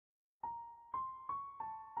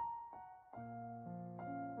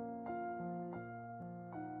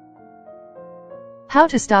How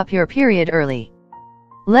to stop your period early.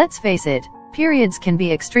 Let's face it, periods can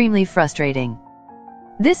be extremely frustrating.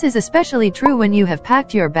 This is especially true when you have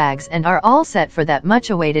packed your bags and are all set for that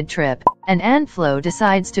much-awaited trip, and ant flow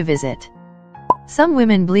decides to visit. Some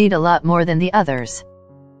women bleed a lot more than the others.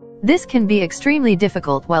 This can be extremely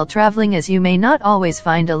difficult while traveling, as you may not always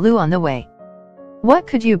find a loo on the way. What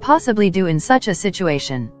could you possibly do in such a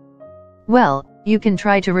situation? Well, you can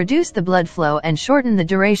try to reduce the blood flow and shorten the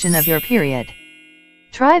duration of your period.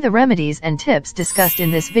 Try the remedies and tips discussed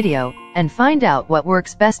in this video, and find out what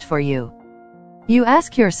works best for you. You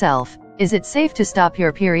ask yourself, is it safe to stop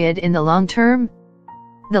your period in the long term?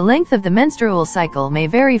 The length of the menstrual cycle may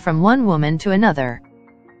vary from one woman to another.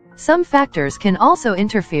 Some factors can also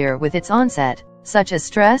interfere with its onset, such as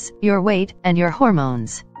stress, your weight, and your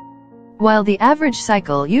hormones. While the average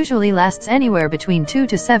cycle usually lasts anywhere between 2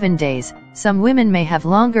 to 7 days, some women may have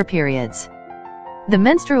longer periods. The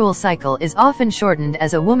menstrual cycle is often shortened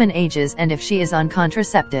as a woman ages and if she is on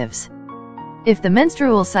contraceptives. If the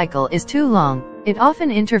menstrual cycle is too long, it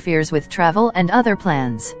often interferes with travel and other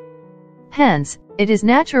plans. Hence, it is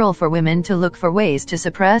natural for women to look for ways to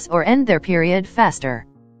suppress or end their period faster.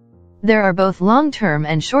 There are both long-term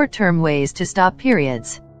and short-term ways to stop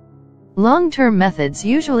periods. Long-term methods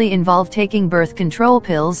usually involve taking birth control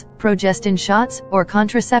pills, progestin shots, or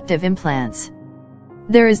contraceptive implants.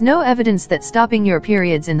 There is no evidence that stopping your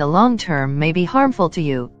periods in the long term may be harmful to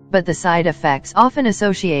you, but the side effects often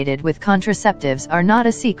associated with contraceptives are not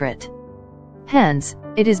a secret. Hence,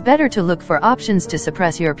 it is better to look for options to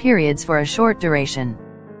suppress your periods for a short duration.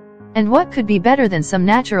 And what could be better than some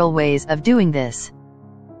natural ways of doing this?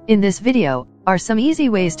 In this video, are some easy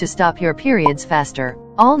ways to stop your periods faster,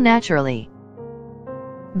 all naturally.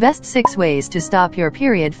 Best 6 ways to stop your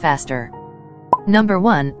period faster. Number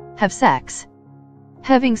 1, have sex.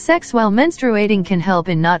 Having sex while menstruating can help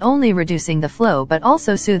in not only reducing the flow but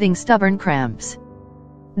also soothing stubborn cramps.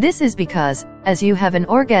 This is because, as you have an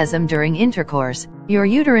orgasm during intercourse, your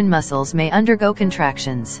uterine muscles may undergo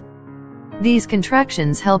contractions. These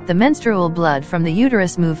contractions help the menstrual blood from the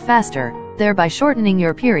uterus move faster, thereby shortening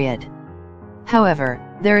your period. However,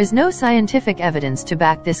 there is no scientific evidence to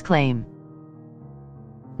back this claim.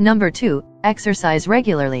 Number 2, exercise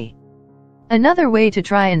regularly. Another way to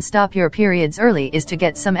try and stop your periods early is to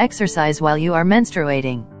get some exercise while you are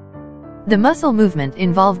menstruating. The muscle movement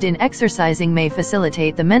involved in exercising may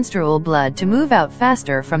facilitate the menstrual blood to move out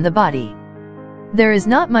faster from the body. There is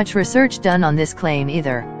not much research done on this claim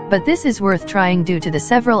either, but this is worth trying due to the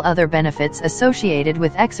several other benefits associated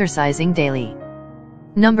with exercising daily.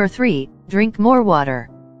 Number 3, drink more water.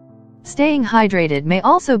 Staying hydrated may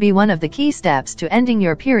also be one of the key steps to ending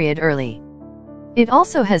your period early. It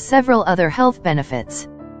also has several other health benefits.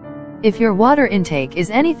 If your water intake is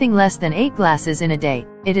anything less than 8 glasses in a day,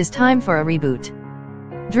 it is time for a reboot.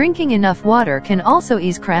 Drinking enough water can also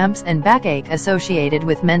ease cramps and backache associated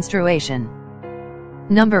with menstruation.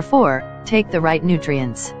 Number 4, take the right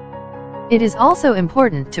nutrients. It is also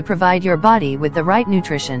important to provide your body with the right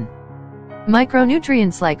nutrition.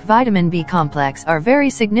 Micronutrients like vitamin B complex are very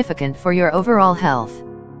significant for your overall health.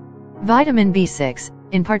 Vitamin B6,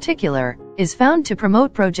 in particular, is found to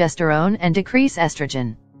promote progesterone and decrease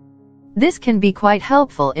estrogen. This can be quite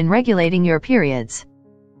helpful in regulating your periods.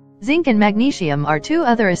 Zinc and magnesium are 2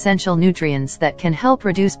 other essential nutrients that can help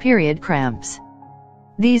reduce period cramps.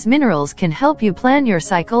 These minerals can help you plan your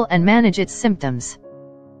cycle and manage its symptoms.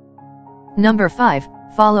 Number 5,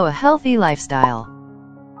 follow a healthy lifestyle.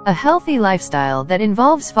 A healthy lifestyle that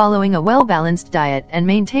involves following a well-balanced diet and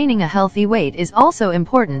maintaining a healthy weight is also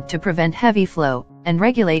important to prevent heavy flow and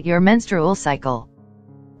regulate your menstrual cycle.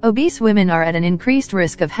 Obese women are at an increased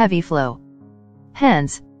risk of heavy flow.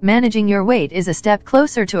 Hence, managing your weight is a step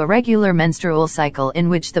closer to a regular menstrual cycle in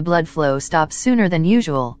which the blood flow stops sooner than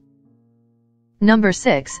usual. Number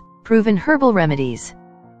 6, proven herbal remedies.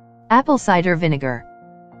 Apple cider vinegar.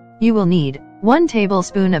 You will need 1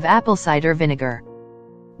 tablespoon of apple cider vinegar,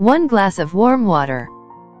 1 glass of warm water.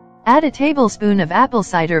 Add a tablespoon of apple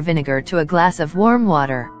cider vinegar to a glass of warm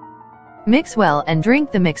water. Mix well and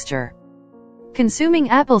drink the mixture. Consuming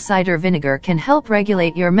apple cider vinegar can help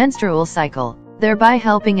regulate your menstrual cycle, thereby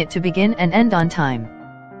helping it to begin and end on time.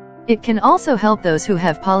 It can also help those who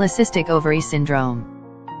have polycystic ovary syndrome.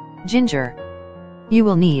 Ginger. You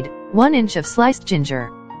will need 1 inch of sliced ginger,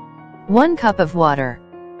 1 cup of water.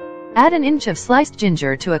 Add an inch of sliced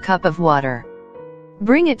ginger to a cup of water.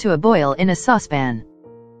 Bring it to a boil in a saucepan.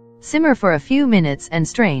 Simmer for a few minutes and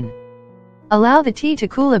strain. Allow the tea to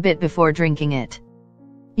cool a bit before drinking it.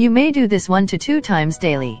 You may do this 1 to 2 times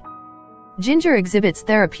daily. Ginger exhibits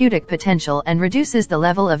therapeutic potential and reduces the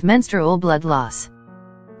level of menstrual blood loss.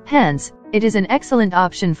 Hence, It is an excellent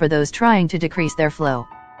option for those trying to decrease their flow.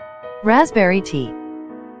 Raspberry tea.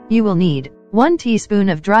 You will need 1 teaspoon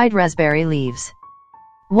of dried raspberry leaves,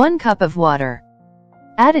 1 cup of water.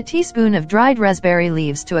 Add a teaspoon of dried raspberry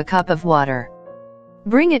leaves to a cup of water.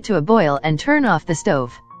 Bring it to a boil and turn off the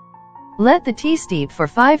stove. Let the tea steep for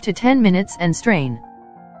 5 to 10 minutes and strain.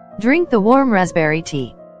 Drink the warm raspberry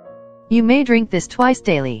tea. You may drink this twice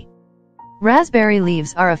daily. Raspberry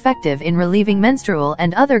leaves are effective in relieving menstrual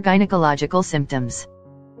and other gynecological symptoms.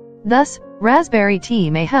 Thus, raspberry tea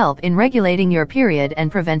may help in regulating your period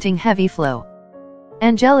and preventing heavy flow.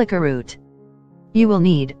 Angelica root. You will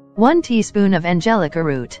need 1 teaspoon of Angelica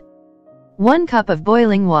root, 1 cup of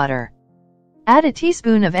boiling water. Add a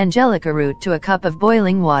teaspoon of Angelica root to a cup of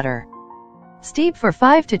boiling water. Steep for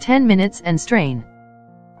 5 to 10 minutes and strain.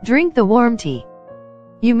 Drink the warm tea.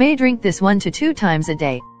 You may drink this 1 to 2 times a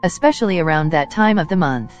day, especially around that time of the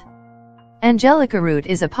month. Angelica root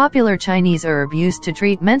is a popular Chinese herb used to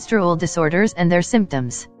treat menstrual disorders and their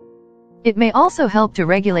symptoms. It may also help to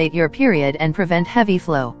regulate your period and prevent heavy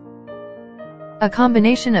flow. A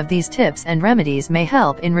combination of these tips and remedies may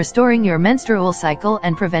help in restoring your menstrual cycle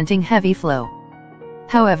and preventing heavy flow.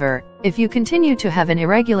 However, if you continue to have an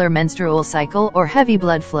irregular menstrual cycle or heavy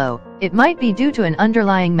blood flow, it might be due to an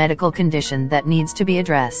underlying medical condition that needs to be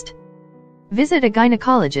addressed. Visit a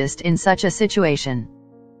gynecologist in such a situation.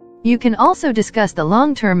 You can also discuss the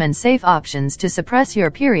long-term and safe options to suppress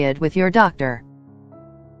your period with your doctor.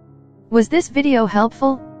 Was this video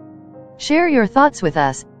helpful? Share your thoughts with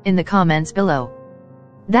us in the comments below.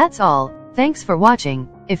 That's all. Thanks for watching.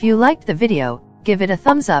 If you liked the video, give it a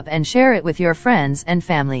thumbs up and share it with your friends and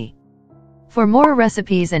family. For more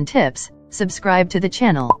recipes and tips, subscribe to the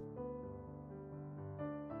channel.